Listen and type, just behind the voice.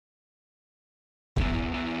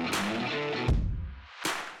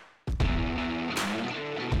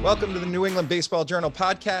Welcome to the New England Baseball Journal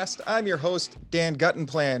podcast. I'm your host, Dan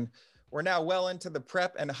Guttenplan. We're now well into the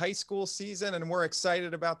prep and high school season, and we're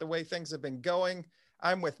excited about the way things have been going.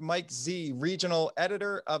 I'm with Mike Z, regional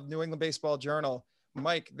editor of New England Baseball Journal.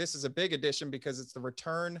 Mike, this is a big edition because it's the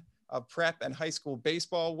return of prep and high school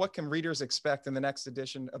baseball. What can readers expect in the next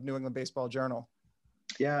edition of New England Baseball Journal?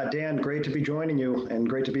 Yeah, Dan, great to be joining you and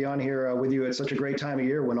great to be on here with you. It's such a great time of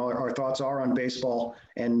year when our thoughts are on baseball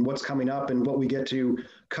and what's coming up and what we get to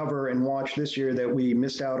cover and watch this year that we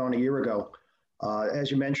missed out on a year ago.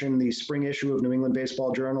 As you mentioned, the spring issue of New England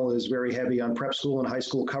Baseball Journal is very heavy on prep school and high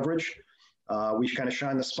school coverage. We kind of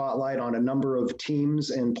shine the spotlight on a number of teams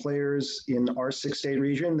and players in our six-state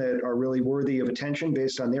region that are really worthy of attention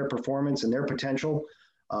based on their performance and their potential.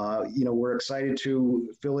 We're excited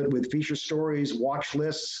to fill it with feature stories, watch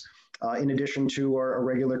lists, in addition to our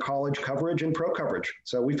regular college coverage and pro coverage.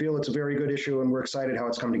 So we feel it's a very good issue and we're excited how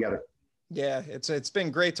it's come together. Yeah, it's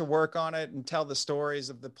been great to work on it and tell the stories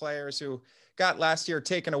of the players who got last year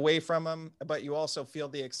taken away from them, but you also feel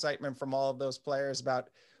the excitement from all of those players about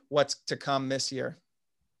what's to come this year.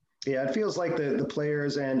 Yeah, it feels like the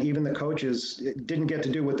players and even the coaches didn't get to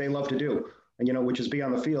do what they love to do, which is be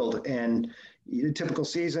on the field. And typical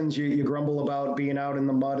seasons, you grumble about being out in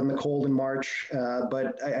the mud and the cold in March,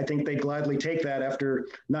 but I think they gladly take that after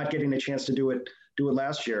not getting a chance to do it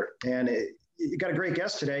last year. And you got a great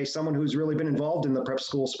guest today, someone who's really been involved in the prep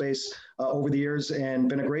school space over the years and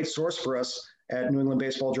been a great source for us at New England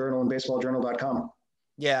Baseball Journal and baseballjournal.com.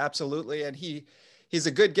 Yeah, absolutely. And he's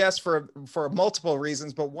a good guest for multiple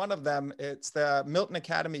reasons, but one of them, it's the Milton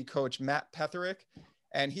Academy coach, Matt Petherick.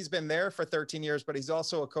 And he's been there for 13 years, but he's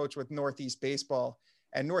also a coach with Northeast Baseball.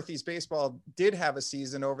 And Northeast Baseball did have a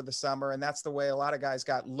season over the summer, and that's the way a lot of guys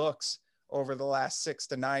got looks over the last 6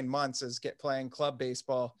 to 9 months is playing club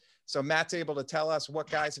baseball. So Matt's able to tell us what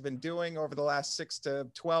guys have been doing over the last 6 to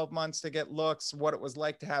 12 months to get looks, what it was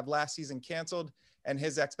like to have last season canceled, and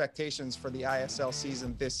his expectations for the ISL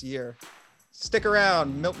season this year. Stick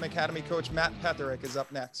around. Milton Academy coach Matt Petherick is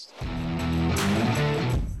up next.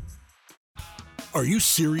 Are you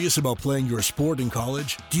serious about playing your sport in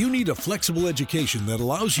college? Do you need a flexible education that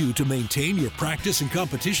allows you to maintain your practice and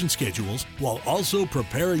competition schedules while also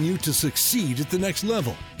preparing you to succeed at the next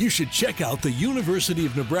level? You should check out the University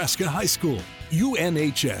of Nebraska High School.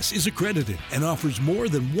 UNHS is accredited and offers more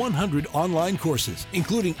than 100 online courses,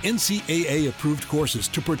 including NCAA-approved courses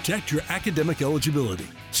to protect your academic eligibility.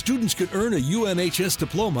 Students could earn a UNHS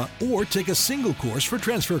diploma or take a single course for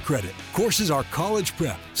transfer credit. Courses are college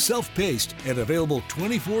prep, self-paced, and available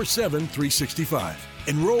 24/7, 365.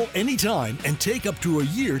 Enroll anytime and take up to a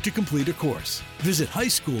year to complete a course. Visit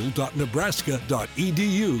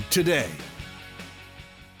highschool.nebraska.edu today.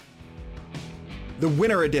 The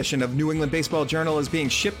winter edition of New England Baseball Journal is being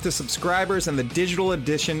shipped to subscribers, and the digital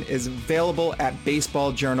edition is available at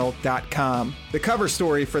baseballjournal.com. The cover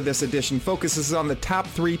story for this edition focuses on the top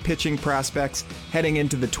 3 pitching prospects heading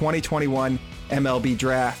into the 2021 MLB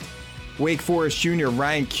Draft. Wake Forest junior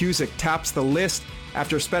Ryan Cusick tops the list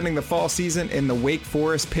after spending the fall season in the Wake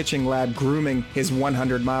Forest pitching lab grooming his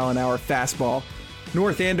 100-mile-an-hour fastball.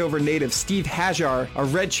 North Andover native Steve Hajar, a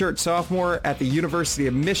redshirt sophomore at the University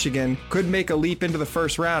of Michigan, could make a leap into the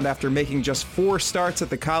first round after making just 4 starts at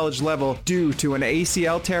the college level due to an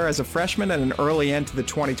ACL tear as a freshman and an early end to the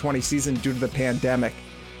 2020 season due to the pandemic.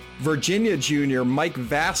 Virginia junior Mike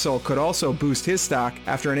Vassell could also boost his stock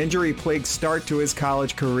after an injury-plagued start to his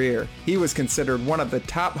college career. He was considered one of the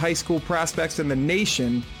top high school prospects in the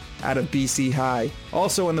nation out of BC High.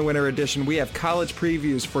 Also in the winter edition, we have college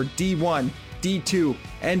previews for D1, D2,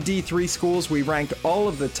 and D3 schools. We ranked all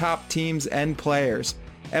of the top teams and players.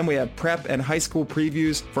 And we have prep and high school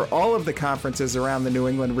previews for all of the conferences around the New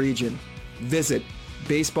England region. Visit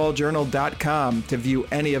baseballjournal.com to view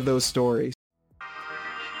any of those stories.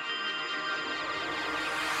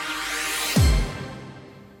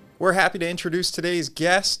 We're happy to introduce today's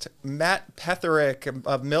guest, Matt Petherick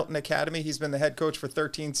of Milton Academy. He's been the head coach for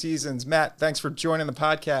 13 seasons. Matt, thanks for joining the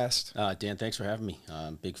podcast. Dan, thanks for having me.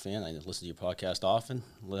 I'm a big fan. I listen to your podcast often.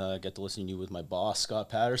 I get to listen to you with my boss, Scott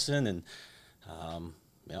Patterson, and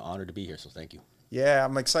honored to be here, so thank you. Yeah,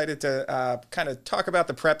 I'm excited to kind of talk about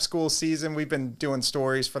the prep school season. We've been doing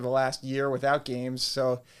stories for the last year without games,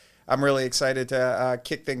 so I'm really excited to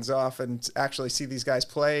kick things off and actually see these guys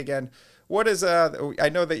play again. What is I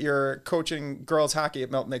know that you're coaching girls hockey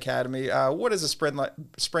at Milton Academy. What has the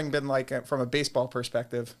spring been like from a baseball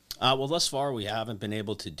perspective? Well, thus far we haven't been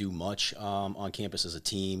able to do much on campus as a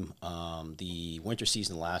team. The winter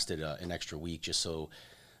season lasted an extra week just so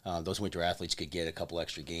those winter athletes could get a couple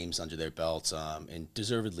extra games under their belts, and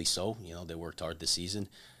deservedly so. You know, they worked hard this season.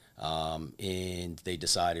 And they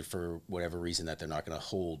decided for whatever reason that they're not going to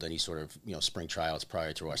hold any sort of spring tryouts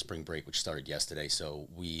prior to our spring break, which started yesterday. So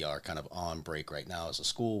we are kind of on break right now as a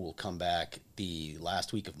school. We'll come back the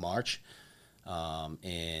last week of March,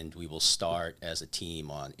 and we will start as a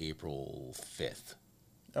team on April 5th.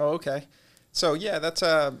 Oh, okay. So yeah, that's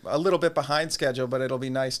a little bit behind schedule, but it'll be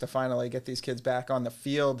nice to finally get these kids back on the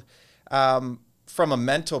field. From a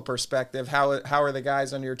mental perspective, how are the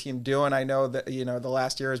guys on your team doing? I know that, the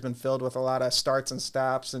last year has been filled with a lot of starts and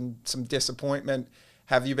stops and some disappointment.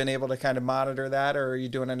 Have you been able to kind of monitor that, or are you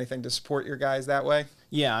doing anything to support your guys that way?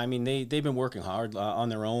 Yeah, I mean, they've been working hard on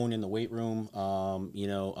their own in the weight room,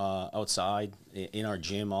 outside, in our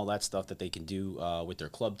gym, all that stuff that they can do with their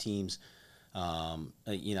club teams.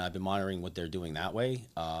 I've been monitoring what they're doing that way.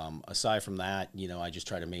 Aside from that, I just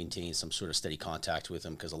try to maintain some sort of steady contact with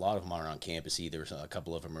them, because a lot of them aren't on campus either. So a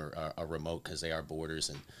couple of them are remote because they are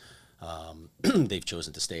boarders, and they've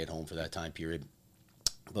chosen to stay at home for that time period.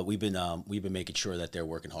 But we've been making sure that they're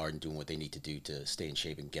working hard and doing what they need to do to stay in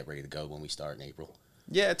shape and get ready to go when we start in April.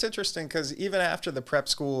 Yeah, it's interesting because even after the prep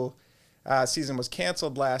school season was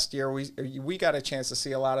canceled last year, we got a chance to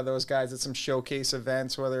see a lot of those guys at some showcase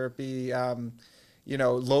events, whether it be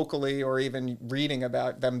locally or even reading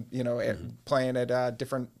about them, playing at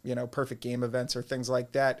different perfect game events or things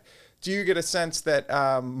like that. Do you get a sense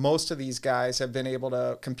that most of these guys have been able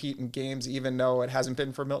to compete in games, even though it hasn't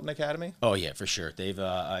been for Milton Academy? Oh yeah, for sure. They've,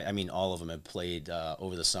 all of them have played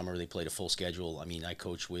over the summer. They played a full schedule. I mean, I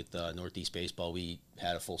coach with Northeast Baseball. We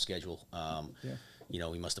had a full schedule. Yeah.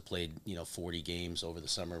 We must have played 40 games over the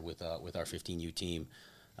summer with our 15U team.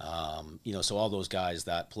 So all those guys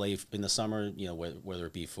that play in the summer, whether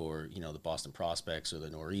it be for the Boston Prospects or the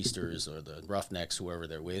Nor'easters or the Roughnecks, whoever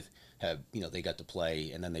they're with, have they got to play,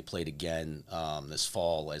 and then they played again this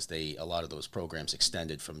fall as a lot of those programs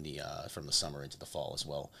extended from the summer into the fall as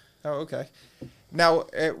well. Oh, okay. Now,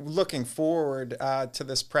 looking forward to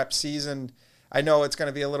this prep season, I know it's going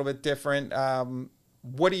to be a little bit different.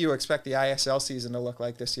 What do you expect the ISL season to look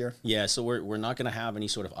like this year? Yeah, so we're not going to have any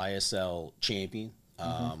sort of ISL champion.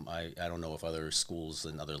 I don't know if other schools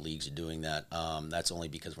and other leagues are doing that. That's only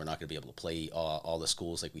because we're not going to be able to play all the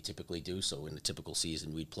schools like we typically do. So in a typical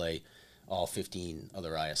season, we'd play all 15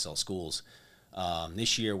 other ISL schools.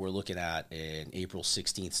 This year, we're looking at an April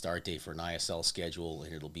 16th start date for an ISL schedule,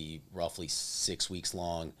 and it'll be roughly 6 weeks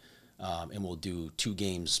long. And we'll do 2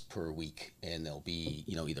 games per week, and they'll be,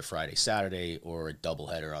 either Friday, Saturday, or a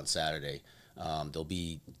doubleheader on Saturday. They'll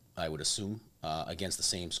be, I would assume, against the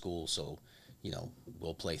same school. So,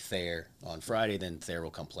 we'll play Thayer on Friday, then Thayer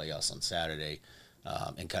will come play us on Saturday,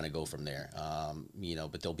 and kind of go from there.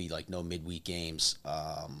 But there'll be like no midweek games,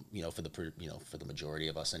 for the majority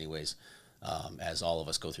of us, anyways. As all of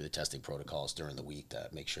us go through the testing protocols during the week to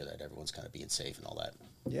make sure that everyone's kind of being safe and all that.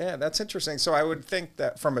 Yeah, that's interesting. So I would think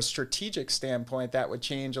that from a strategic standpoint, that would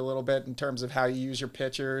change a little bit in terms of how you use your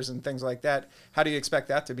pitchers and things like that. How do you expect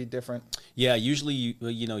that to be different? Yeah, usually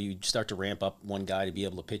you start to ramp up one guy to be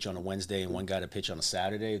able to pitch on a Wednesday and one guy to pitch on a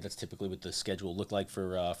Saturday. That's typically what the schedule looked like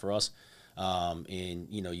for us. And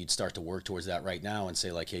you'd start to work towards that right now and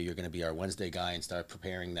say like, hey, you're going to be our Wednesday guy, and start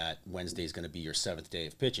preparing that Wednesday is going to be your 7th day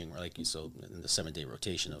of pitching, so in the 7-day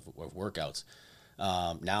rotation of workouts.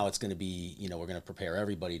 Now it's going to be, we're going to prepare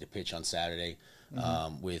everybody to pitch on Saturday,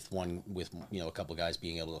 with a couple guys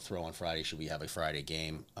being able to throw on Friday should we have a Friday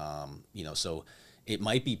game. So it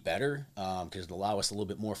might be better because it'll allow us a little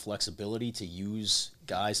bit more flexibility to use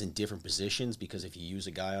guys in different positions, because if you use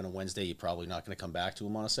a guy on a Wednesday, you're probably not going to come back to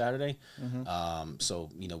him on a Saturday. So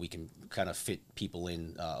we can kind of fit people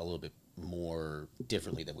in a little bit more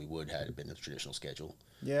differently than we would had it been the traditional schedule.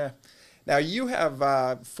 Yeah. Now you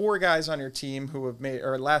have 4 guys on your team who have made,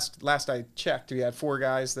 or last I checked, you had 4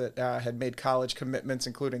 guys that had made college commitments,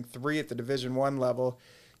 including 3 at the Division I level.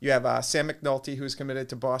 You have Sam McNulty, who's committed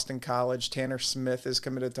to Boston College. Tanner Smith is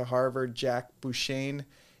committed to Harvard. Jack Bouchane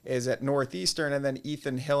is at Northeastern, and then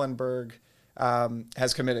Ethan Hillenberg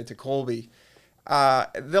has committed to Colby.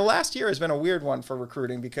 The last year has been a weird one for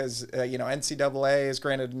recruiting because, NCAA has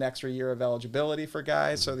granted an extra year of eligibility for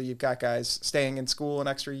guys, so that you've got guys staying in school an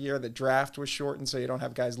extra year. The draft was shortened, so you don't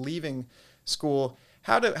have guys leaving school.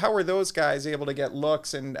 How were those guys able to get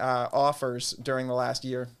looks and offers during the last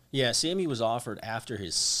year? Yeah, Sammy was offered after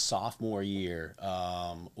his sophomore year,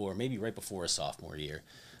 or maybe right before his sophomore year,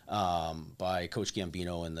 by Coach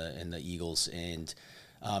Gambino and the Eagles, and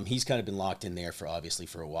he's kind of been locked in there for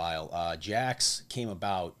a while. Jax came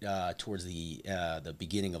about towards the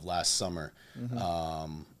beginning of last summer,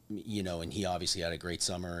 and he obviously had a great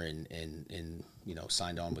summer and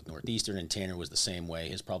signed on with Northeastern, and Tanner was the same way.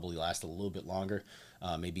 His probably lasted a little bit longer,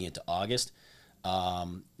 maybe into August.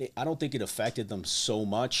 I don't think it affected them so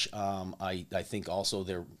much. I think also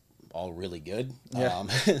they're all really good,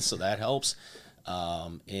 so that helps.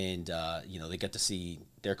 They get to see,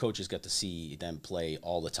 their coaches get to see them play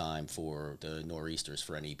all the time for the Nor'easters,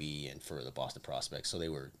 for NEB, and for the Boston Prospects, so they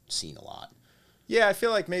were seen a lot. Yeah, I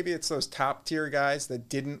feel like maybe it's those top tier guys that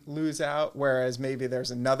didn't lose out, whereas maybe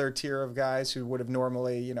there's another tier of guys who would have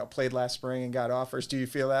normally, played last spring and got offers. Do you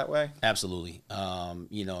feel that way? Absolutely.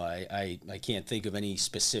 I can't think of any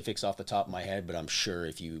specifics off the top of my head, but I'm sure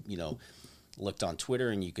if you, looked on Twitter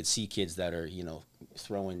and you could see kids that are,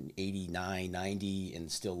 throwing 89, 90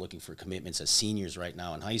 and still looking for commitments as seniors right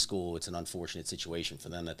now in high school. It's an unfortunate situation for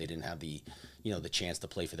them that they didn't have the chance to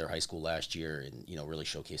play for their high school last year and, really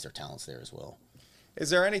showcase their talents there as well. Is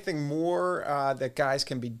there anything more that guys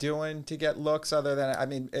can be doing to get looks other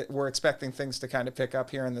than, we're expecting things to kind of pick up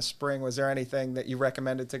here in the spring. Was there anything that you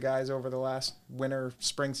recommended to guys over the last winter,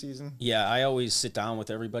 spring season? Yeah, I always sit down with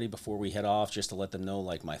everybody before we head off just to let them know,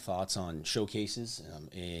 like, my thoughts on showcases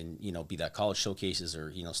and, be that college showcases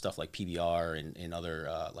or, stuff like PBR and other,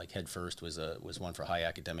 like Head First was one for high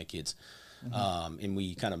academic kids. And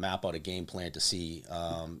we kind of map out a game plan to see,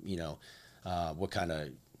 what kind of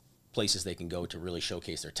places they can go to really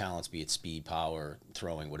showcase their talents, be it speed, power,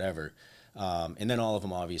 throwing, whatever. And then all of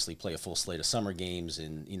them obviously play a full slate of summer games.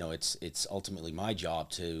 And, it's ultimately my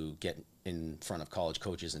job to get in front of college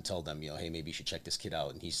coaches and tell them, hey, maybe you should check this kid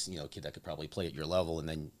out. And he's, a kid that could probably play at your level, and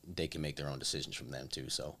then they can make their own decisions from them too.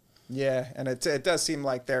 So. Yeah. And it does seem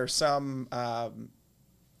like there's some,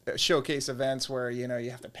 showcase events where, you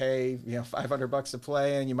have to pay, $500 to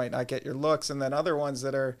play and you might not get your looks. And then other ones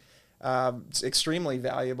that are, extremely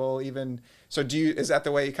valuable even. So is that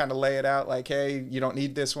the way you kind of lay it out? Like, hey, you don't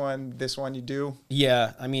need this one you do?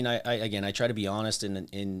 Yeah. I try to be honest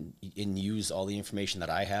and use all the information that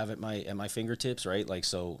I have at my fingertips, right? Like,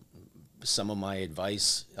 so some of my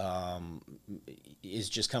advice, is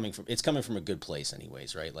just coming from a good place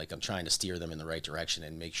anyways, right? Like, I'm trying to steer them in the right direction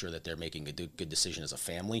and make sure that they're making a good decision as a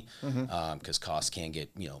family, because costs can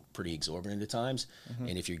get, pretty exorbitant at times.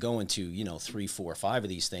 And if you're going to, 3, 4, 5 of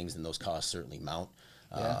these things, then those costs certainly mount.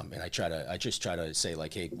 And I just try to say,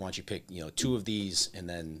 like, hey, why don't you pick, 2 of these, and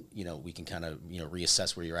then, we can kind of,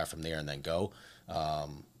 reassess where you're at from there and then go.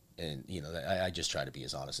 I just try to be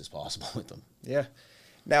as honest as possible with them. Yeah.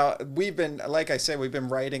 Now, we've been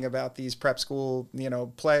writing about these prep school,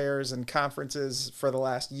 players and conferences for the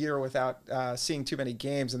last year without seeing too many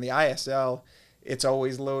games. In the ISL, it's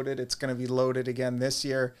always loaded. It's going to be loaded again this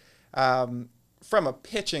year. From a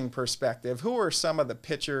pitching perspective, who are some of the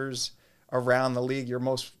pitchers around the league you're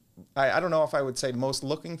most, I don't know if I would say most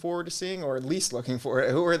looking forward to seeing or least looking for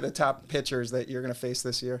it? Who are the top pitchers that you're going to face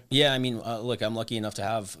this year? Yeah, look, I'm lucky enough to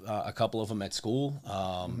have a couple of them at school.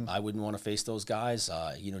 I wouldn't want to face those guys.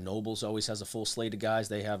 Nobles always has a full slate of guys.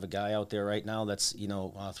 They have a guy out there right now that's,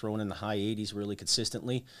 throwing in the high 80s really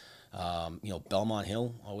consistently. Belmont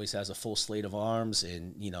Hill always has a full slate of arms,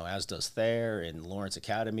 and, as does Thayer and Lawrence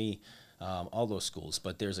Academy. All those schools,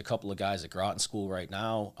 but there's a couple of guys at Groton School right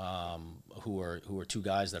now who are 2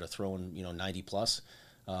 guys that are throwing 90 plus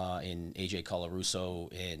in AJ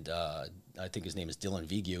Colarusso and I think his name is Dylan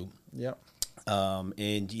Vigu. Yep.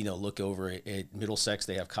 Look over at Middlesex,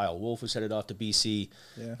 they have Kyle Wolf who's headed off to BC.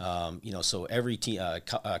 Yeah. So every team,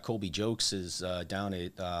 Colby Jokes is down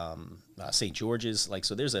at St. George's. Like,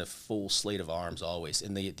 so there's a full slate of arms always.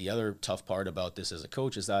 And the other tough part about this as a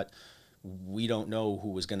coach is that we don't know who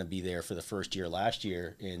was going to be there for the first year last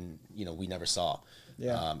year, and we never saw.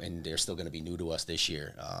 Yeah. And they're still going to be new to us this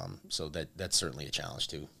year. So that's certainly a challenge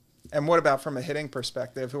too. And what about from a hitting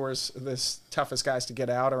perspective? Who are the toughest guys to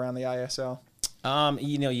get out around the ISL?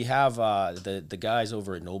 You have the guys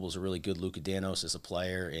over at Nobles are really good. Luca Danos is a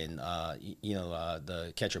player, and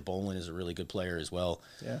the catcher Bolin is a really good player as well.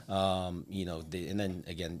 Yeah. And then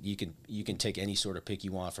again, you can take any sort of pick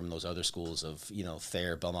you want from those other schools of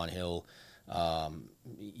Thayer, Belmont Hill, Lawrence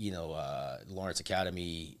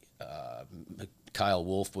Academy. Kyle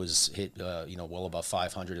Wolf was hit, well above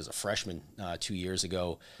 500 as a freshman 2 years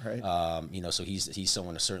ago. Right. So he's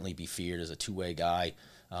someone to certainly be feared as a two-way guy.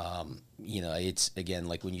 It's again,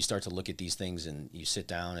 like when you start to look at these things and you sit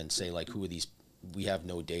down and say, like, who are these? We have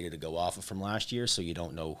no data to go off of from last year, so you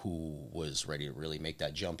don't know who was ready to really make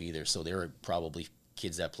that jump either. So there are probably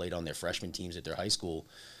kids that played on their freshman teams at their high school,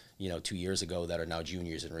 2 years ago that are now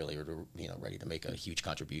juniors and really, ready to make a huge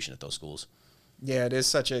contribution at those schools. Yeah, it is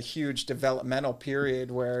such a huge developmental period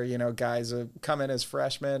where, guys come in as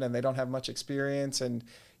freshmen and they don't have much experience. And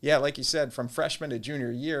yeah, like you said, from freshman to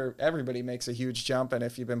junior year, everybody makes a huge jump. And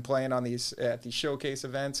if you've been playing on these showcase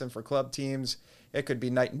events and for club teams, it could be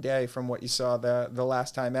night and day from what you saw the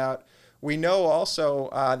last time out. We know also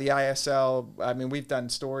the ISL, I mean, we've done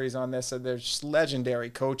stories on this. There's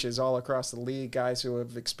legendary coaches all across the league, guys who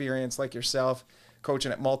have experienced, like yourself,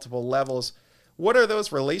 coaching at multiple levels. What are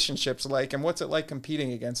those relationships like, and what's it like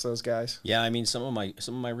competing against those guys? Yeah, I mean, some of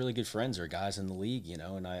my really good friends are guys in the league, you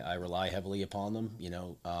know, and I rely heavily upon them.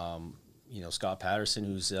 Scott Patterson,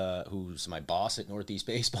 who's my boss at Northeast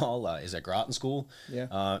Baseball, is at Groton School. Yeah.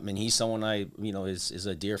 And he's someone is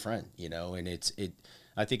a dear friend, you know, and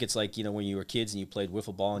I think it's like, you know, when you were kids and you played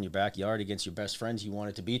wiffle ball in your backyard against your best friends, you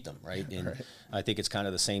wanted to beat them, right? And right. I think it's kind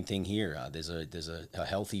of the same thing here. There's a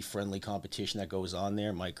healthy, friendly competition that goes on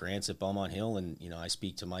there. Mike Grant's at Belmont Hill, and, you know, I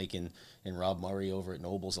speak to Mike and Rob Murray over at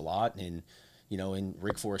Nobles a lot. And, you know, and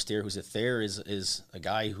Rick Forestier, who's at Thayer, is a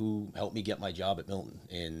guy who helped me get my job at Milton.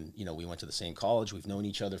 And, you know, we went to the same college. We've known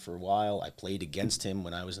each other for a while. I played against him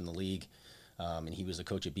when I was in the league, and he was the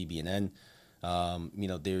coach at BB&N. You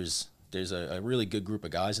know, there's a really good group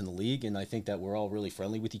of guys in the league, and I think that we're all really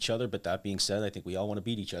friendly with each other. But that being said, I think we all want to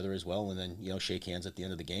beat each other as well, and then, you know, shake hands at the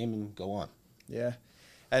end of the game and go on. Yeah.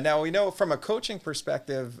 And now we know from a coaching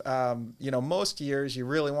perspective, you know, most years you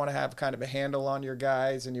really want to have kind of a handle on your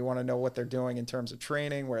guys, and you want to know what they're doing in terms of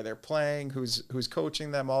training, where they're playing, who's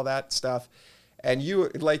coaching them, all that stuff. And you,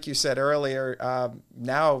 like you said earlier,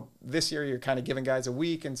 now this year you're kind of giving guys a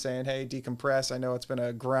week and saying, hey, decompress. I know it's been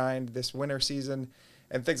a grind this winter season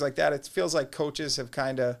and things like that. It feels like coaches have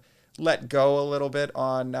kind of let go a little bit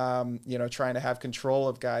on, you know, trying to have control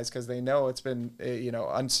of guys because they know it's been, you know,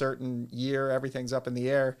 uncertain year. Everything's up in the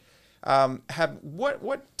air.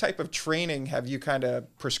 What type of training have you kind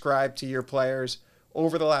of prescribed to your players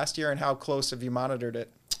over the last year, and how close have you monitored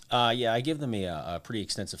it? Yeah, I give them a pretty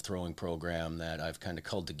extensive throwing program that I've kind of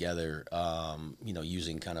culled together, you know,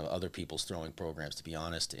 using kind of other people's throwing programs, to be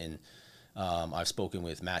honest. And I've spoken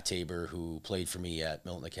with Matt Tabor, who played for me at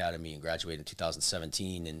Milton Academy and graduated in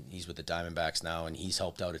 2017, and he's with the Diamondbacks now, and he's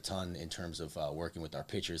helped out a ton in terms of working with our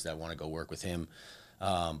pitchers that want to go work with him.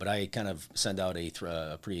 But I kind of send out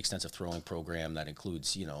a pretty extensive throwing program that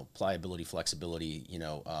includes, you know, pliability, flexibility, you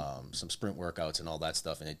know, some sprint workouts and all that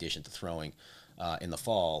stuff in addition to throwing in the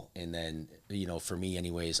fall. And then, you know, for me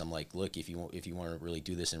anyways, I'm like, look, if you want to really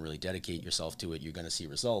do this and really dedicate yourself to it, you're going to see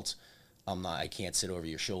results. I can't sit over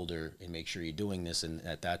your shoulder and make sure you're doing this. And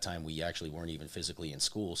at that time, we actually weren't even physically in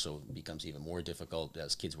school, so it becomes even more difficult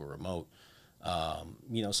as kids were remote.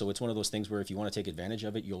 You know, so it's one of those things where if you want to take advantage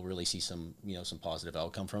of it, you'll really see some positive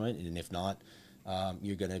outcome from it. And if not,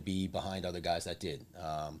 you're going to be behind other guys that did.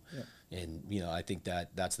 And, you know, I think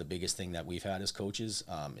that's the biggest thing that we've had as coaches,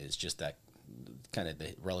 is just that kind of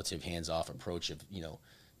the relative hands-off approach of, you know,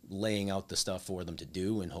 laying out the stuff for them to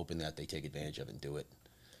do and hoping that they take advantage of it and do it.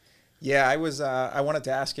 Yeah, I wanted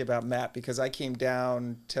to ask you about Matt because I came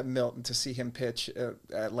down to Milton to see him pitch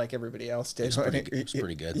like everybody else did. He was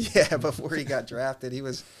pretty good. Yeah, before he got drafted, he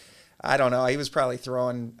was, I don't know, he was probably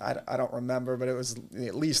throwing, I don't remember, but it was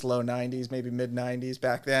at least low 90s, maybe mid 90s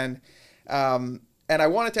back then. And I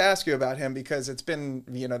wanted to ask you about him because it's been,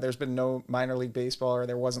 you know, there's been no minor league baseball, or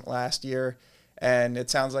there wasn't last year. And it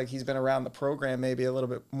sounds like he's been around the program maybe a little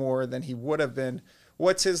bit more than he would have been.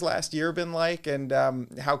 What's his last year been like, and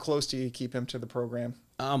how close do you keep him to the program?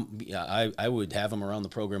 Yeah, I would have him around the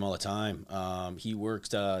program all the time. He worked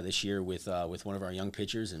this year with one of our young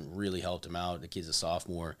pitchers and really helped him out. The kid's a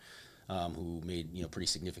sophomore who made, you know, pretty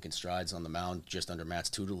significant strides on the mound just under Matt's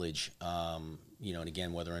tutelage. You know, and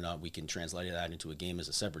again, whether or not we can translate that into a game is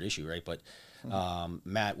a separate issue, right? But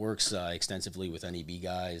Matt works extensively with NEB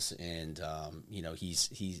guys, and you know,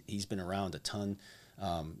 he's been around a ton.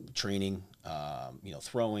 Training, you know,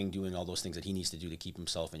 throwing, doing all those things that he needs to do to keep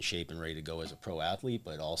himself in shape and ready to go as a pro athlete.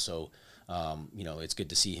 But also, you know, it's good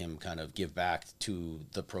to see him kind of give back to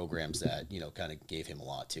the programs that, you know, kind of gave him a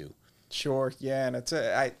lot too. Sure. Yeah. And it's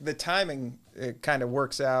the timing, it kind of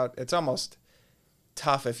works out. It's almost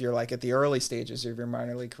tough if you're like at the early stages of your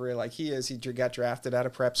minor league career, like he is. He got drafted out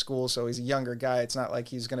of prep school, so he's a younger guy. It's not like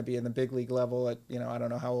he's going to be in the big league level at, you know, I don't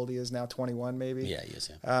know how old he is now, 21 maybe. Yeah, he is.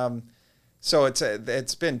 Yeah. So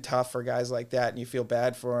it's been tough for guys like that, and you feel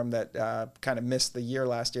bad for them that kind of missed the year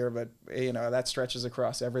last year. But, you know, that stretches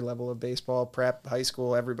across every level of baseball, prep, high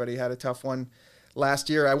school. Everybody had a tough one last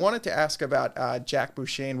year. I wanted to ask about Jack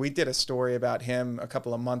Bouchane. We did a story about him a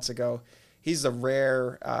couple of months ago. He's a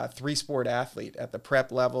rare three-sport athlete at the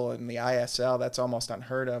prep level and the ISL. That's almost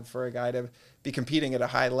unheard of for a guy to be competing at a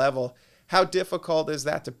high level. How difficult is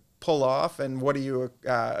that to pull off, and what do you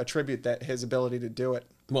attribute that his ability to do it?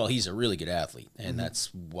 Well, he's a really good athlete, and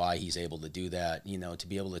that's why he's able to do that, you know, to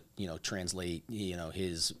be able to, you know, translate, you know,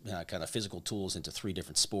 his kind of physical tools into three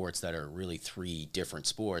different sports that are really three different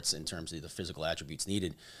sports in terms of the physical attributes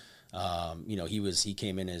needed. He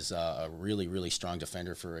came in as a really, really strong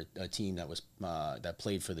defender for a team that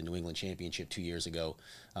played for the New England Championship 2 years ago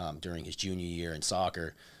during his junior year in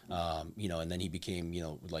soccer. And then he became,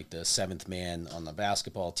 like the seventh man on the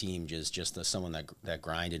basketball team, just someone that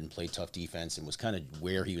grinded and played tough defense and was kind of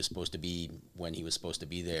where he was supposed to be when he was supposed to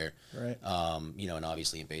be there. Right. And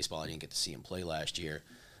obviously in baseball, I didn't get to see him play last year.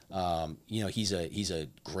 He's a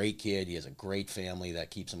great kid. He has a great family that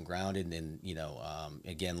keeps him grounded. And,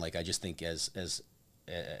 again, like I just think as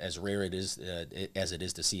rare as it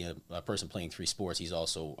is to see a person playing three sports, he's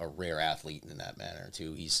also a rare athlete in that manner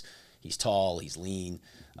too. He's tall, he's lean,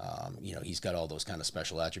 he's got all those kind of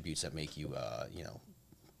special attributes that make you,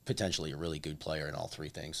 potentially a really good player in all three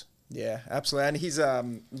things. Yeah, absolutely. And he's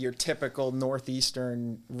your typical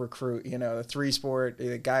Northeastern recruit, the three sport,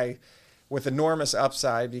 the guy with enormous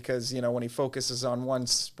upside because, when he focuses on one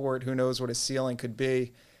sport, who knows what his ceiling could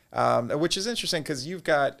be, which is interesting because you've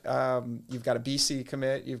got a BC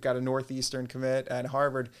commit, you've got a Northeastern commit at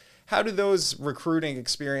Harvard. How do those recruiting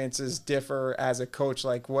experiences differ as a coach?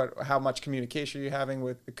 Like how much communication are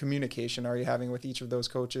you having with each of those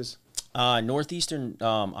coaches? Northeastern,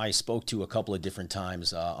 I spoke to a couple of different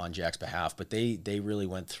times on Jack's behalf, but they really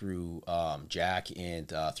went through Jack and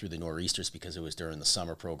through the Nor'easters because it was during the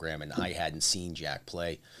summer program, and I hadn't seen Jack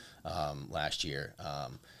play last year.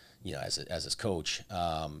 As his coach,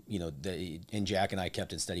 and Jack and I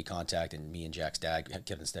kept in steady contact, and me and Jack's dad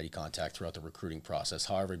kept in steady contact throughout the recruiting process.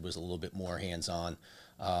 Harvard was a little bit more hands-on.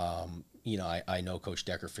 I know Coach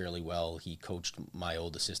Decker fairly well. He coached my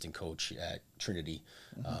old assistant coach at Trinity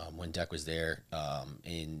when Deck was there.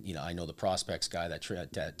 I know the prospects guy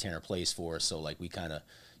that Tanner plays for. So like we kind of,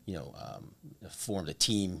 formed a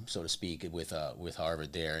team, so to speak, with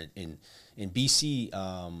Harvard there. In BC,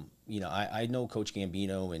 I know Coach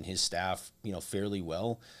Gambino and his staff, fairly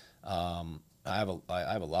well. I have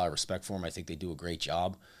a lot of respect for them. I think they do a great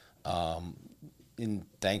job. And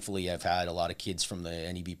thankfully, I've had a lot of kids from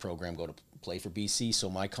the NEB program go to play for BC, so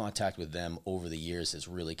my contact with them over the years has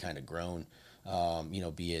really kind of grown,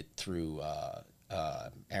 be it through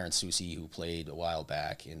Aaron Susi, who played a while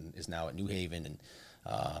back and is now at New Haven, and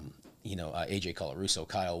AJ Colarusso,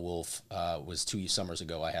 Kyle Wolf was 2 summers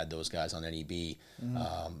ago. I had those guys on NEB.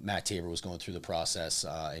 Matt Tabor was going through the process,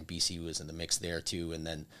 and BC was in the mix there too, and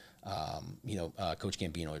then Coach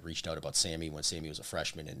Gambino had reached out about Sammy when Sammy was a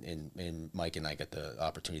freshman, and Mike and I got the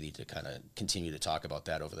opportunity to kind of continue to talk about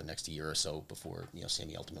that over the next year or so before,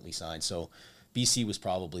 Sammy ultimately signed. So BC was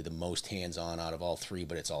probably the most hands-on out of all three,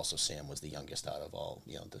 but it's also Sam was the youngest out of all,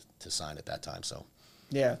 to sign at that time. So.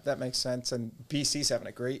 Yeah, that makes sense. And BC's having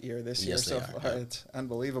a great year this year so far. Yeah. It's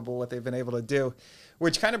unbelievable what they've been able to do,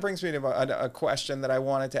 which kind of brings me to a question that I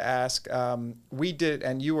wanted to ask. We did,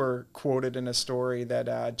 and you were quoted in a story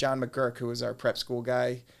that John McGurk, who was our prep school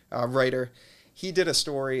guy, writer, he did a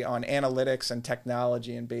story on analytics and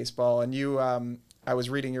technology in baseball. And you, I was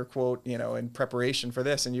reading your quote, in preparation for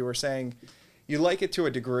this, and you were saying you like it to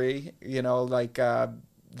a degree,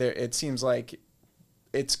 it seems like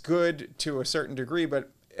it's good to a certain degree,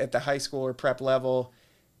 but at the high school or prep level,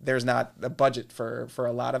 there's not a budget for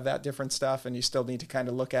a lot of that different stuff, and you still need to kind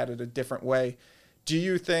of look at it a different way. Do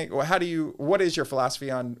you think, what is your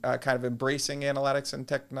philosophy on kind of embracing analytics and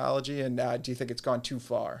technology, and do you think it's gone too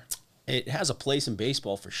far? It has a place in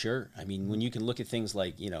baseball for sure. I mean, when you can look at things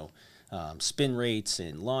like, spin rates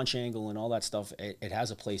and launch angle and all that stuff, it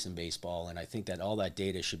has a place in baseball, and I think that all that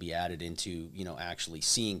data should be added into, actually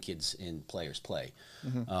seeing kids and players play.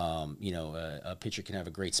 A pitcher can have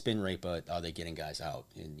a great spin rate, but are they getting guys out?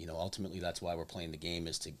 And, ultimately that's why we're playing the game,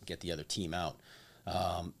 is to get the other team out.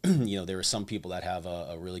 There are some people that have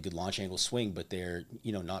a really good launch angle swing, but they're,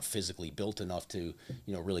 not physically built enough to,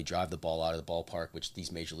 really drive the ball out of the ballpark, which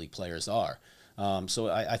these major league players are. So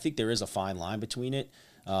I think there is a fine line between it.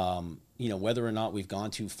 Whether or not we've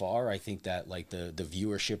gone too far, I think that like the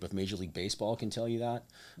viewership of Major League Baseball can tell you that.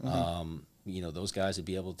 Those guys would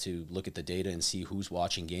be able to look at the data and see who's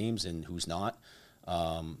watching games and who's not.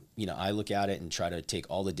 I look at it and try to take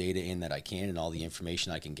all the data in that I can and all the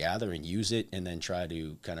information I can gather and use it, and then try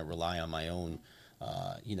to kind of rely on my own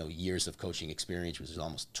years of coaching experience, which is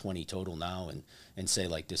almost 20 total now, and say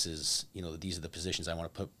like, this is, these are the positions I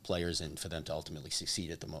want to put players in for them to ultimately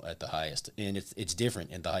succeed at the highest. And it's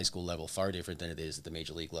different at the high school level, far different than it is at the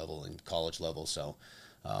major league level and college level. So,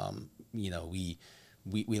 we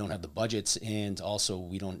don't have the budgets, and also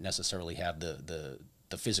we don't necessarily have the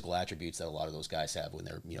physical attributes that a lot of those guys have when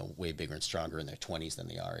they're, way bigger and stronger in their 20s than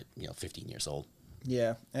they are at, 15 years old.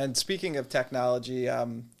 Yeah. And speaking of technology,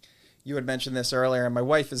 you had mentioned this earlier, and my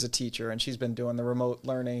wife is a teacher, and she's been doing the remote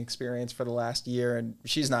learning experience for the last year, and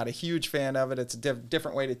she's not a huge fan of it. It's a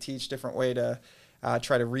different way to teach, different way to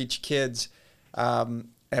try to reach kids.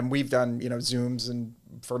 And we've done, Zooms and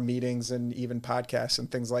for meetings and even podcasts and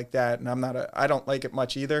things like that. And I don't like it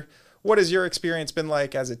much either. What has your experience been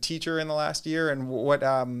like as a teacher in the last year, and what,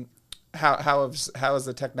 how is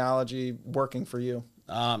the technology working for you?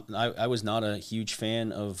 I was not a huge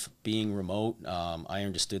fan of being remote. I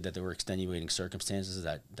understood that there were extenuating circumstances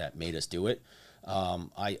that made us do it.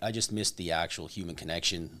 I just missed the actual human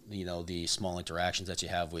connection, the small interactions that you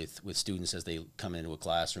have with students as they come into a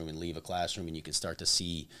classroom and leave a classroom, and you can start to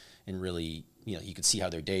see and really, you can see how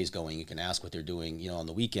their day is going. You can ask what they're doing. On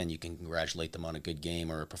the weekend, you can congratulate them on a good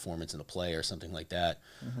game or a performance in a play or something like that.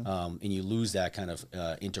 Mm-hmm. And you lose that kind of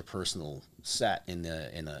interpersonal set in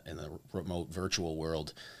the remote virtual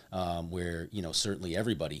world, where certainly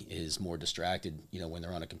everybody is more distracted, when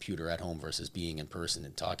they're on a computer at home versus being in person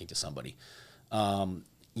and talking to somebody.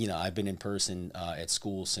 I've been in person at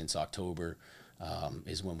school since October.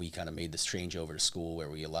 Is when we kind of made this changeover to school, where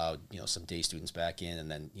we allowed some day students back in, and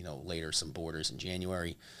then later some boarders in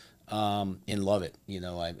January, and love it.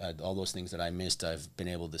 I all those things that I missed, I've been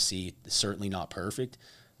able to see. It's certainly not perfect,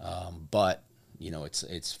 but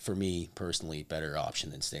it's for me personally better option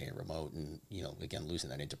than staying remote and again losing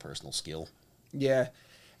that interpersonal skill. Yeah.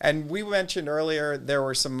 And we mentioned earlier there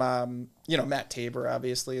were some, Matt Tabor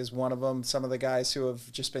obviously is one of them. Some of the guys who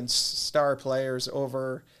have just been star players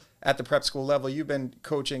over at the prep school level. You've been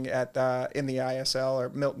coaching at in the ISL or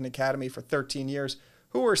Milton Academy for 13 years.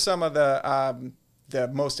 Who are some of the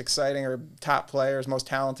most exciting or top players, most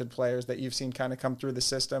talented players that you've seen kind of come through the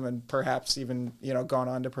system and perhaps even gone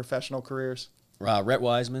on to professional careers? Rhett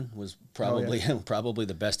Wiseman was probably probably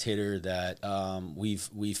the best hitter that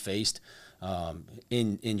we've faced.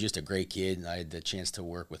 In just a great kid. I had the chance to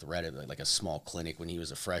work with Rhett at like a small clinic when he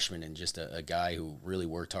was a freshman, and just a guy who really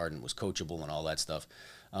worked hard and was coachable and all that stuff.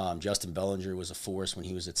 Justin Bellinger was a force when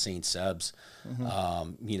he was at St. Seb's.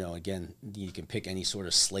 Mm-hmm. Again, you can pick any sort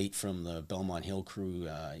of slate from the Belmont Hill crew,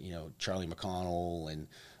 Charlie McConnell and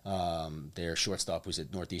their shortstop who's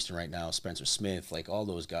at Northeastern right now, Spencer Smith, like all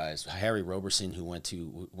those guys. Harry Roberson, who went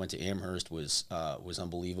to Amherst, was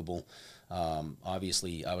unbelievable.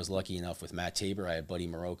 Obviously, I was lucky enough with Matt Tabor. I had Buddy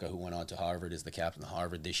Maroka, who went on to Harvard as the captain of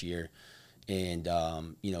Harvard this year. And,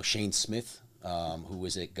 Shane Smith, who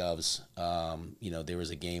was at Govs. There was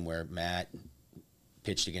a game where Matt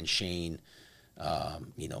pitched against Shane,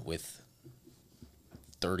 with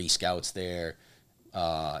 30 scouts there.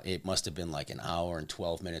 It must have been like an hour and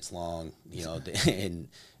 12 minutes long, and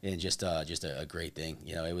just a great thing.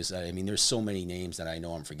 It was, there's so many names that I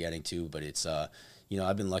know I'm forgetting too, but it's,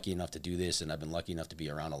 I've been lucky enough to do this, and I've been lucky enough to be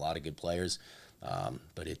around a lot of good players.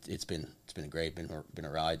 But it's been great, been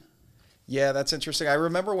a ride. Yeah, that's interesting. I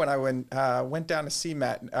remember when I went down to see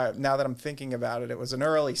Matt. Now that I'm thinking about it, it was an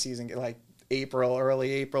early season, like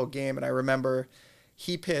early April game, and I remember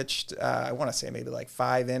he pitched. I want to say maybe like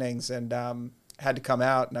 5 innings, and had to come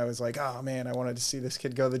out, and I was like, oh man, I wanted to see this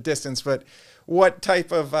kid go the distance. But what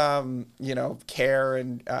type of care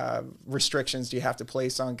and restrictions do you have to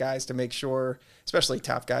place on guys to make sure, especially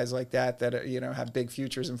top guys like that have big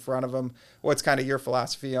futures in front of them? What's kind of your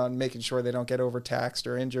philosophy on making sure they don't get overtaxed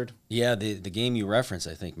or injured? Yeah, the game you referenced,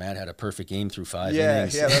 I think Matt had a perfect game through 5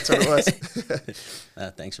 innings. Yeah, that's what it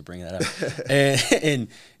was. Thanks for bringing that up.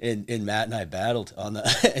 and Matt and I battled on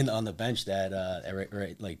the bench that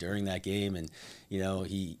right like during that game, and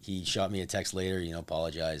he shot me a text later,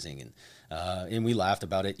 apologizing, and we laughed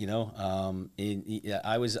about it.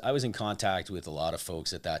 I was in contact with a lot of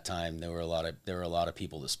folks at that time. There were a lot of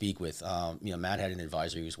people to speak with. Matt had an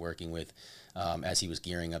advisor he was working with as he was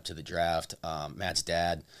gearing up to the draft. Matt's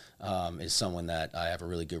dad is someone that I have a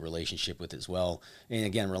really good relationship with as well. And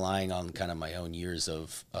again, relying on kind of my own years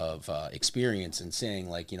of experience and saying,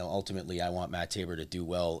 like, ultimately I want Matt Tabor to do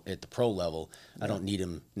well at the pro level. Yeah. I don't need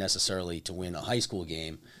him necessarily to win a high school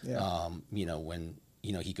game. Yeah. When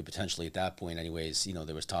he could potentially at that point anyways,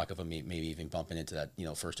 there was talk of him maybe even bumping into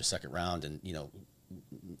that, first or second round and,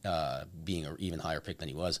 being an even higher pick than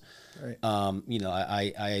he was. Right.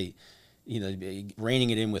 Reining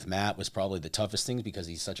it in with Matt was probably the toughest thing because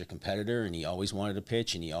he's such a competitor and he always wanted to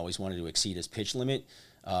pitch and he always wanted to exceed his pitch limit.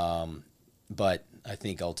 But I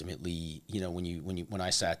think ultimately, when I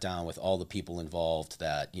sat down with all the people involved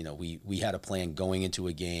that, we had a plan going into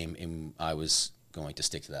a game and I was going to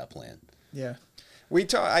stick to that plan. Yeah.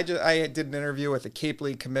 I did an interview with the Cape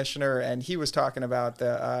League commissioner, and he was talking about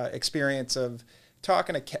the experience of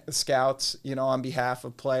talking to scouts, on behalf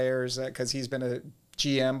of players, because he's been a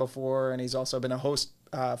GM before, and he's also been a host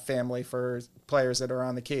family for players that are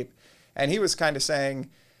on the Cape. And he was kind of saying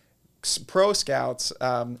pro scouts,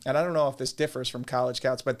 and I don't know if this differs from college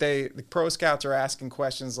scouts, but the pro scouts are asking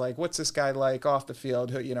questions like, what's this guy like off the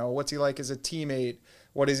field? What's he like as a teammate?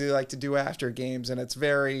 What does he like to do after games? And it's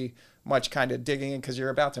very much kind of digging in, because you're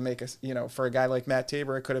about to make for a guy like Matt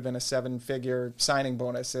Tabor, it could have been a 7-figure signing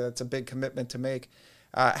bonus. It's a big commitment to make.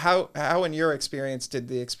 How in your experience did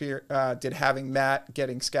having Matt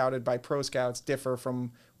getting scouted by pro scouts differ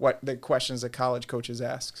from what the questions that college coaches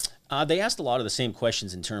ask? They asked a lot of the same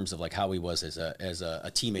questions in terms of like how he was as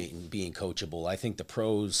a teammate and being coachable. I think the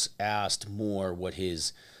pros asked more what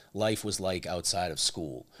his life was like outside of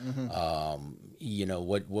school.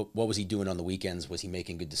 What was he doing on the weekends? Was he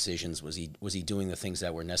making good decisions? Was he doing the things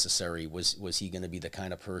that were necessary? Was he going to be the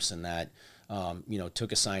kind of person that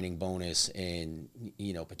took a signing bonus and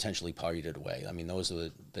potentially partied it away? I mean, those are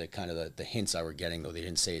the kind of the hints I were getting, though they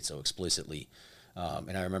didn't say it so explicitly.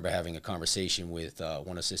 And I remember having a conversation with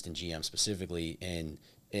one assistant GM specifically, and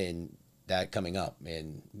that coming up,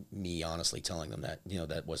 and me honestly telling them that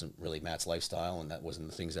that wasn't really Matt's lifestyle, and that wasn't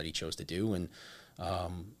the things that he chose to do, and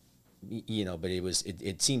but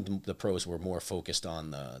it seemed the pros were more focused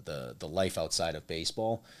on the life outside of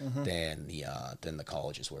baseball than the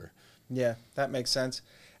colleges were. Yeah, that makes sense.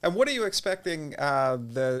 And what are you expecting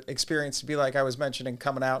the experience to be like? I was mentioning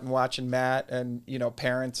coming out and watching Matt, and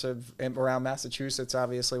parents around Massachusetts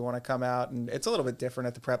obviously want to come out, and it's a little bit different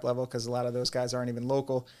at the prep level because a lot of those guys aren't even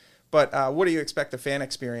local. But what do you expect the fan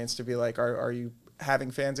experience to be like? Are you having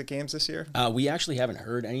fans at games this year? We actually haven't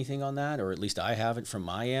heard anything on that, or at least I haven't from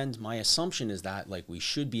my end. My assumption is that we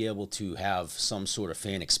should be able to have some sort of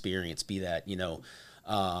fan experience, be that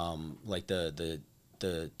like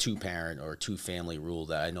the 2-parent or 2-family rule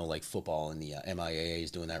that I know, like football and the MIAA is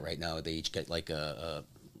doing that right now. They each get like a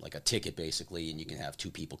ticket basically, and you can have 2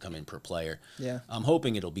 people come in per player. Yeah, I'm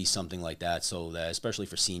hoping it'll be something like that, so that especially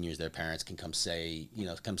for seniors, their parents can come see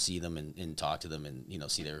them and talk to them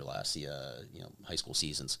and see their last high school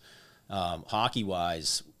seasons. Hockey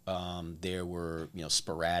wise, there were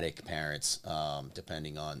sporadic parents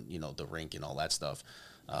depending on the rink and all that stuff.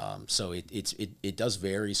 So it does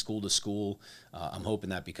vary school to school. I'm hoping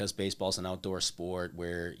that because baseball's an outdoor sport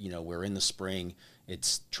where, we're in the spring,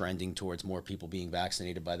 it's trending towards more people being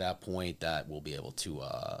vaccinated by that point, that we'll be able to,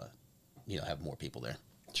 have more people there.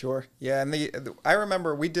 Sure. Yeah. And I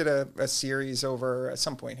remember we did a series over at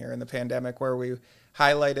some point here in the pandemic where we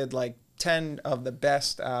highlighted like 10 of the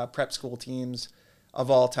best prep school teams of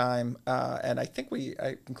all time. And I think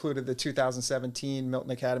I included the 2017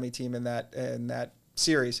 Milton Academy team in that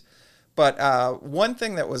series. But one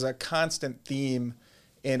thing that was a constant theme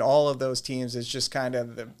in all of those teams is just kind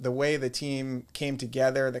of the way the team came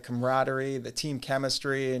together, the camaraderie, the team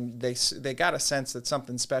chemistry, and they got a sense that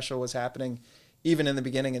something special was happening even in the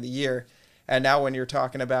beginning of the year. And now when you're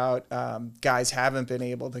talking about guys haven't been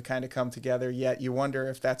able to kind of come together yet, you wonder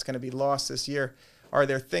if that's going to be lost this year. Are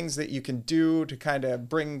there things that you can do to kind of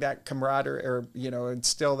bring that camaraderie or,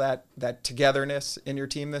 instill that togetherness in your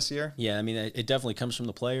team this year? Yeah, I mean, it definitely comes from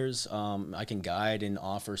the players. I can guide and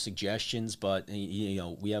offer suggestions, but,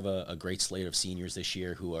 we have a great slate of seniors this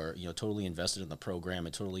year who are, totally invested in the program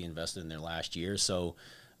and totally invested in their last year. So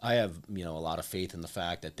I have, a lot of faith in the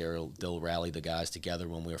fact that they'll rally the guys together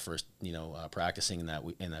when we're first, practicing in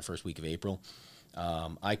that first week of April.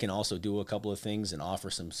 I can also do a couple of things and offer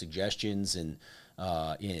some suggestions and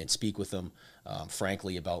speak with them,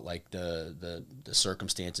 frankly, about like the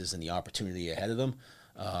circumstances and the opportunity ahead of them.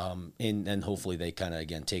 And then hopefully they kind of,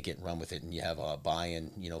 again, take it and run with it, and you have a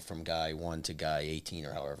buy-in, from guy 1 to guy 18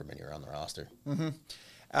 or however many are on the roster.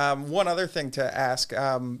 Mm-hmm. One other thing to ask,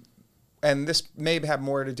 and this may have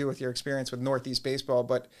more to do with your experience with Northeast Baseball,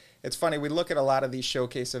 but it's funny, we look at a lot of these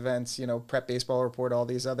showcase events, Prep Baseball Report, all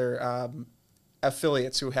these other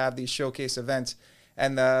affiliates who have these showcase events.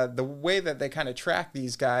 And the way that they kind of track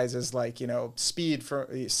these guys is like, speed for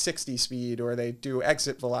 60 speed, or they do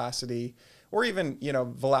exit velocity, or even,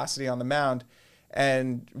 velocity on the mound.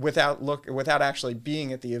 And without actually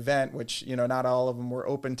being at the event, which, not all of them were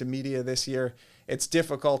open to media this year, it's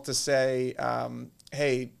difficult to say,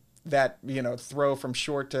 hey, that, throw from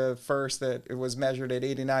short to first that it was measured at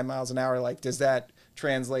 89 miles an hour, like, does that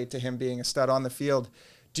translate to him being a stud on the field?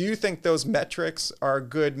 Do you think those metrics are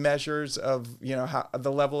good measures of, how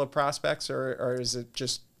the level of prospects, or is it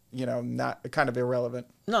just, not kind of irrelevant?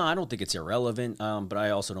 No, I don't think it's irrelevant, but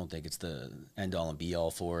I also don't think it's the end all and be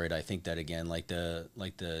all for it. I think that, again, like the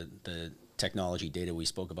technology data we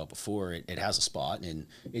spoke about before, it has a spot and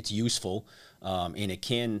it's useful, and it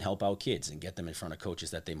can help out kids and get them in front of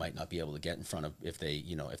coaches that they might not be able to get in front of if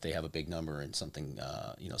they have a big number in something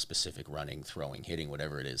specific, running, throwing, hitting,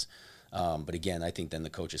 whatever it is. But again, I think then the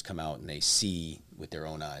coaches come out and they see with their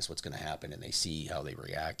own eyes what's going to happen, and they see how they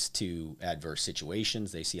react to adverse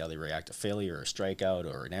situations. They see how they react to failure or a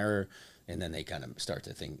strikeout or an error, and then they kind of start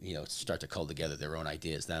to think, start to cull together their own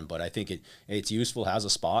ideas then. But I think it's useful, has a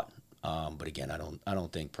spot. But again, I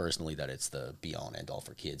don't think personally that it's the be all and end all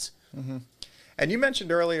for kids. Mm-hmm. And you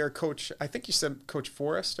mentioned earlier, I think you said Coach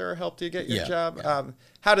Forrester helped you get your job. Yeah.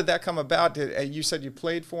 How did that come about? You said you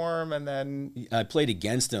played for him, and then I played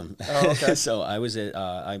against him. Oh, okay. So I was at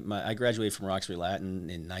I graduated from Roxbury Latin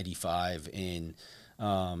in '95, and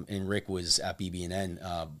Rick was at BB&N,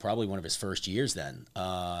 probably one of his first years then.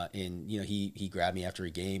 And he grabbed me after a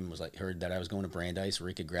game, was like, heard that I was going to Brandeis.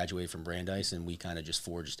 Rick had graduated from Brandeis, and we kind of just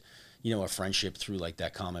forged a friendship through like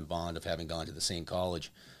that common bond of having gone to the same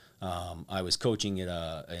college. I was coaching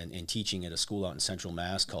and teaching at a school out in Central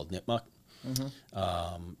Mass called Nipmuc.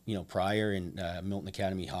 Mm-hmm. Prior, and Milton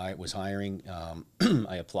Academy was hiring.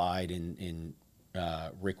 I applied, and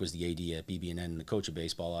Rick was the AD at BB&N and the coach of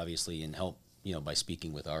baseball, obviously, and helped by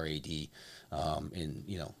speaking with our AD,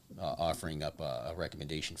 and offering up a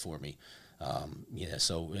recommendation for me.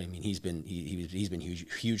 So I mean, he's been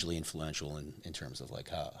hugely influential in terms of like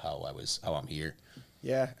how I'm here.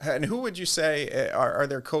 Yeah. And who would you say are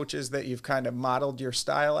there coaches that you've kind of modeled your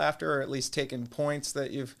style after, or at least taken points that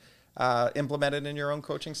you've implemented in your own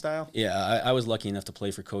coaching style? Yeah, I was lucky enough to play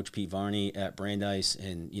for Coach Pete Varney at Brandeis,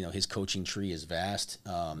 and his coaching tree is vast.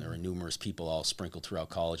 There are numerous people all sprinkled throughout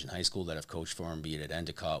college and high school that have coached for him, be it at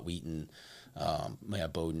Endicott, Wheaton,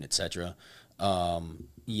 Bowdoin, etc.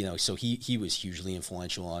 So he was hugely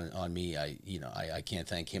influential on me. I can't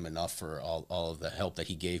thank him enough for all of the help that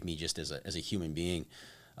he gave me just as a human being.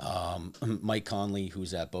 Mike Conley,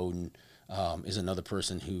 who's at Bowdoin, is another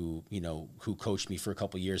person who coached me for a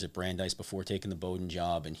couple of years at Brandeis before taking the Bowdoin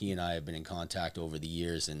job, and he and I have been in contact over the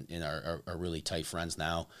years and are really tight friends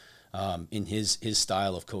now. And his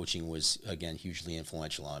style of coaching was, again, hugely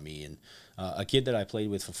influential on me. And a kid that I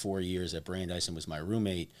played with for 4 years at Brandeis and was my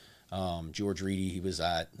roommate, George Reedy, he was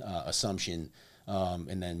at Assumption,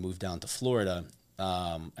 and then moved down to Florida.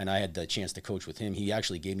 And I had the chance to coach with him. He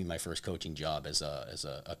actually gave me my first coaching job as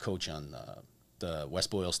a coach on the West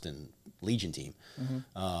Boylston Legion team,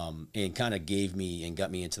 mm-hmm. And kind of gave me and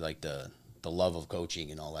got me into like the love of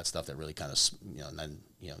coaching and all that stuff that really kind of and then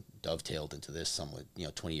dovetailed into this somewhat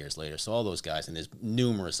 20 years later. So all those guys, and there's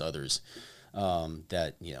numerous others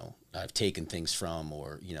that I've taken things from,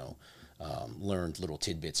 or learned little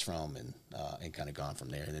tidbits from, and kind of gone from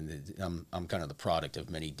there. And then I'm kind of the product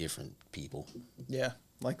of many different people. Yeah.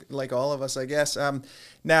 Like all of us, I guess.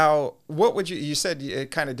 Now, what would you said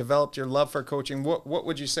it kind of developed your love for coaching. What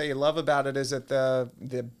would you say you love about it? Is it the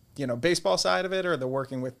baseball side of it, or the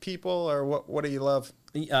working with people, or what do you love?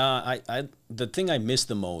 The thing I missed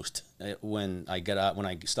the most when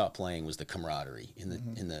I stopped playing was the camaraderie in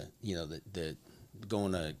the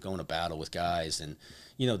going to battle with guys, and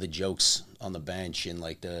the jokes on the bench, and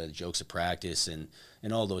like the jokes at practice, and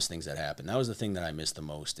all those things that happened. That was the thing that I missed the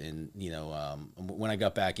most. And when I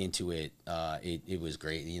got back into it, it was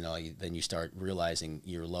great. Then you start realizing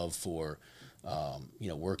your love for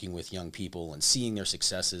working with young people and seeing their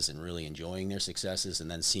successes and really enjoying their successes,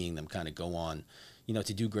 and then seeing them kind of go on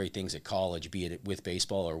to do great things at college, be it with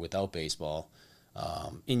baseball or without baseball.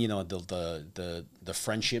 And the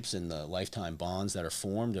friendships and the lifetime bonds that are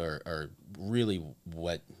formed are really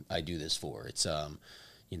what I do this for. It's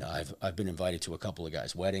I've been invited to a couple of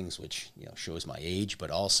guys' weddings, which shows my age, but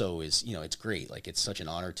also is it's great. Like, it's such an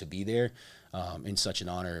honor to be there, and such an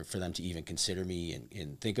honor for them to even consider me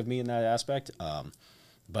and think of me in that aspect.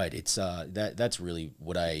 But it's that's really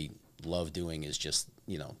what I love doing, is just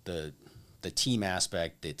the team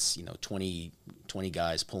aspect. It's 20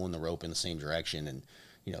 guys pulling the rope in the same direction, and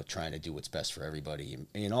trying to do what's best for everybody,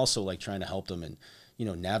 and also like trying to help them and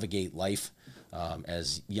navigate life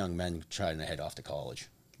as young men trying to head off to college.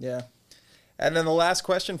 Yeah. And then the last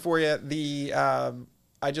question for you,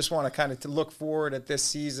 I just want to kind of to look forward at this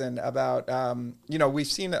season about, we've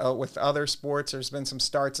seen with other sports, there's been some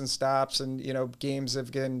starts and stops, and, games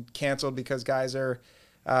have been canceled because guys are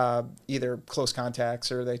either close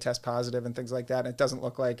contacts or they test positive and things like that. And it doesn't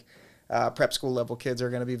look like prep school level kids are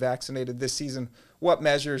going to be vaccinated this season. What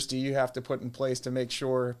measures do you have to put in place to make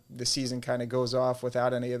sure the season kind of goes off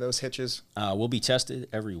without any of those hitches? We'll be tested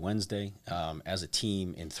every Wednesday as a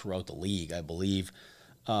team and throughout the league, I believe.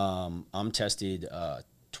 I'm tested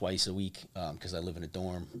twice a week because I live in a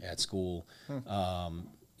dorm at school.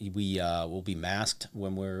 we will be masked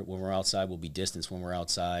when we're outside. We'll be distanced when we're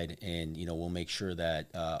outside, and we'll make sure that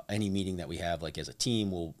any meeting that we have, like as a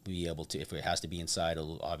team, we'll be able to. If it has to be inside,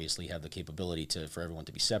 it'll obviously have the capability for everyone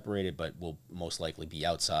to be separated, but we'll most likely be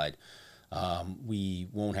outside. We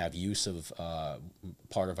won't have use of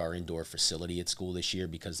part of our indoor facility at school this year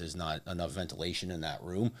because there's not enough ventilation in that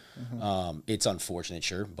room. It's unfortunate,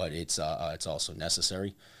 sure, but it's also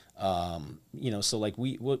necessary. So like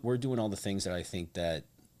we're doing all the things that I think that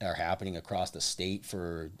are happening across the state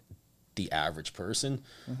for the average person,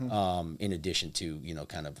 in addition to,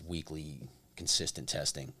 kind of weekly consistent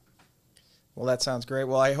testing. Well, that sounds great.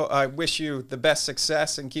 Well, I wish you the best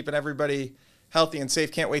success in keeping everybody healthy and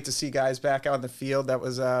safe. Can't wait to see guys back out in the field. That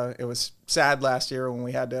was it was sad last year when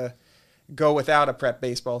we had to go without a prep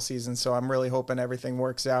baseball season. So I'm really hoping everything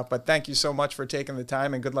works out. But thank you so much for taking the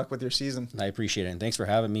time, and good luck with your season. I appreciate it. And thanks for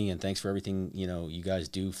having me, and thanks for everything, you guys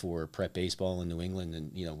do for prep baseball in New England.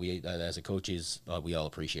 And, we, as a coaches, we all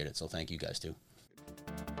appreciate it. So thank you guys too.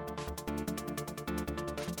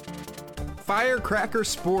 Firecracker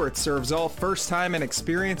Sports serves all first-time and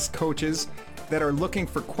experienced coaches that are looking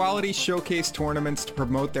for quality showcase tournaments to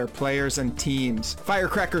promote their players and teams.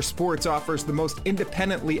 Firecracker Sports offers the most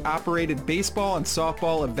independently operated baseball and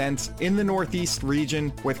softball events in the Northeast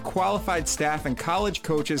region with qualified staff and college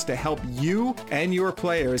coaches to help you and your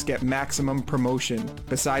players get maximum promotion.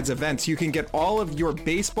 Besides events, you can get all of your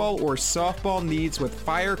baseball or softball needs with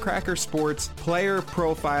Firecracker Sports, player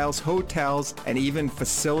profiles, hotels, and even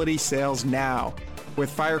facility sales now. With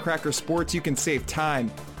Firecracker Sports, you can save time,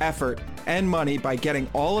 effort, and money by getting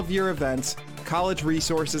all of your events, college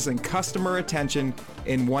resources, and customer attention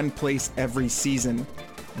in one place every season.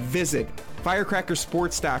 Visit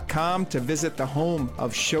firecrackersports.com to visit the home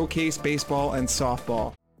of Showcase Baseball and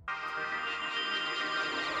Softball.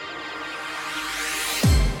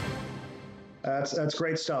 That's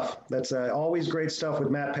great stuff. That's always great stuff with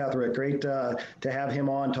Matt Petherick. Great to have him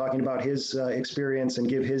on talking about his experience and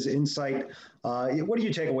give his insight. What do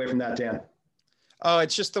you take away from that, Dan? Oh,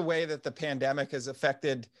 it's just the way that the pandemic has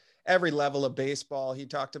affected every level of baseball. He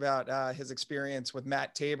talked about his experience with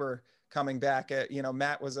Matt Tabor coming back.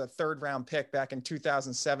 Matt was a third-round pick back in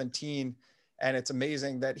 2017, and it's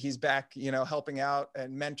amazing that he's back, helping out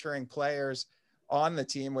and mentoring players on the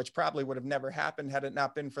team, which probably would have never happened had it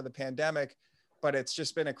not been for the pandemic. But it's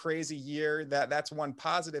just been a crazy year. That's one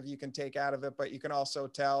positive you can take out of it. But you can also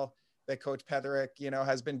tell that Coach Petherick,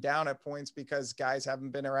 has been down at points because guys haven't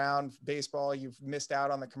been around baseball. You've missed out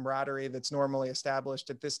on the camaraderie that's normally established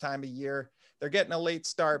at this time of year. They're getting a late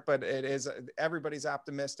start, but everybody's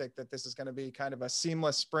optimistic that this is going to be kind of a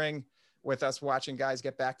seamless spring with us watching guys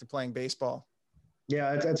get back to playing baseball.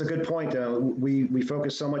 Yeah, that's a good point. We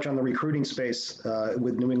focus so much on the recruiting space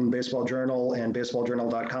with New England Baseball Journal and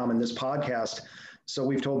baseballjournal.com in this podcast. So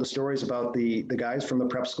we've told the stories about the guys from the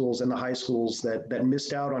prep schools and the high schools that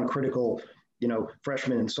missed out on critical,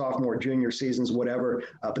 freshman and sophomore, junior seasons, whatever.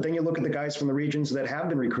 But then you look at the guys from the regions that have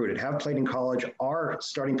been recruited, have played in college, are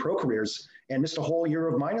starting pro careers, and missed a whole year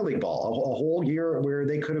of minor league ball, a whole year where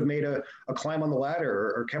they could have made a climb on the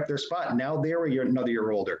ladder or kept their spot. Now they're another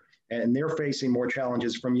year older, and they're facing more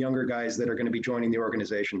challenges from younger guys that are going to be joining the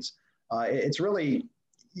organizations. It's really,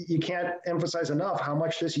 you can't emphasize enough how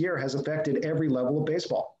much this year has affected every level of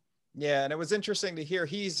baseball. Yeah, and it was interesting to hear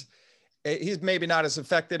he's maybe not as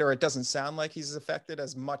affected, or it doesn't sound like he's affected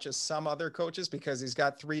as much as some other coaches, because he's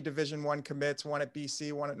got 3 Division I commits, one at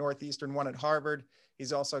BC, one at Northeastern, one at Harvard.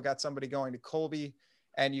 He's also got somebody going to Colby,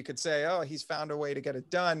 and you could say, oh, he's found a way to get it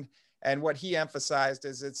done. And what he emphasized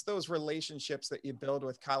is it's those relationships that you build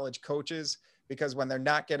with college coaches, because when they're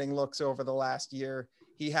not getting looks over the last year,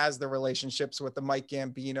 he has the relationships with the Mike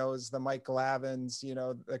Gambinos, the Mike Glavins,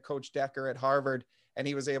 the Coach Decker at Harvard. And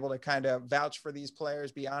he was able to kind of vouch for these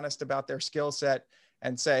players, be honest about their skill set,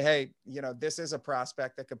 and say, hey, this is a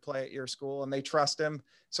prospect that could play at your school, and they trust him.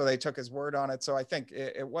 So they took his word on it. So I think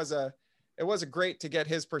it was a great to get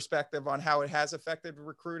his perspective on how it has affected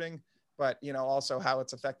recruiting, but also how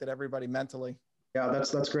it's affected everybody mentally. Yeah,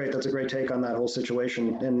 that's great. That's a great take on that whole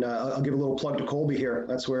situation. And I'll give a little plug to Colby here.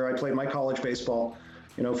 That's where I played my college baseball,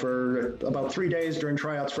 for about 3 days during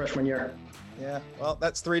tryouts freshman year. Yeah, well,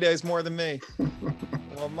 that's 3 days more than me.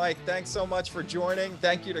 Well, Mike, thanks so much for joining.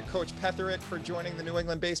 Thank you to Coach Petherick for joining the New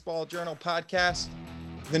England Baseball Journal podcast.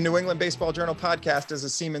 The New England Baseball Journal podcast is a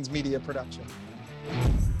Siemens Media production.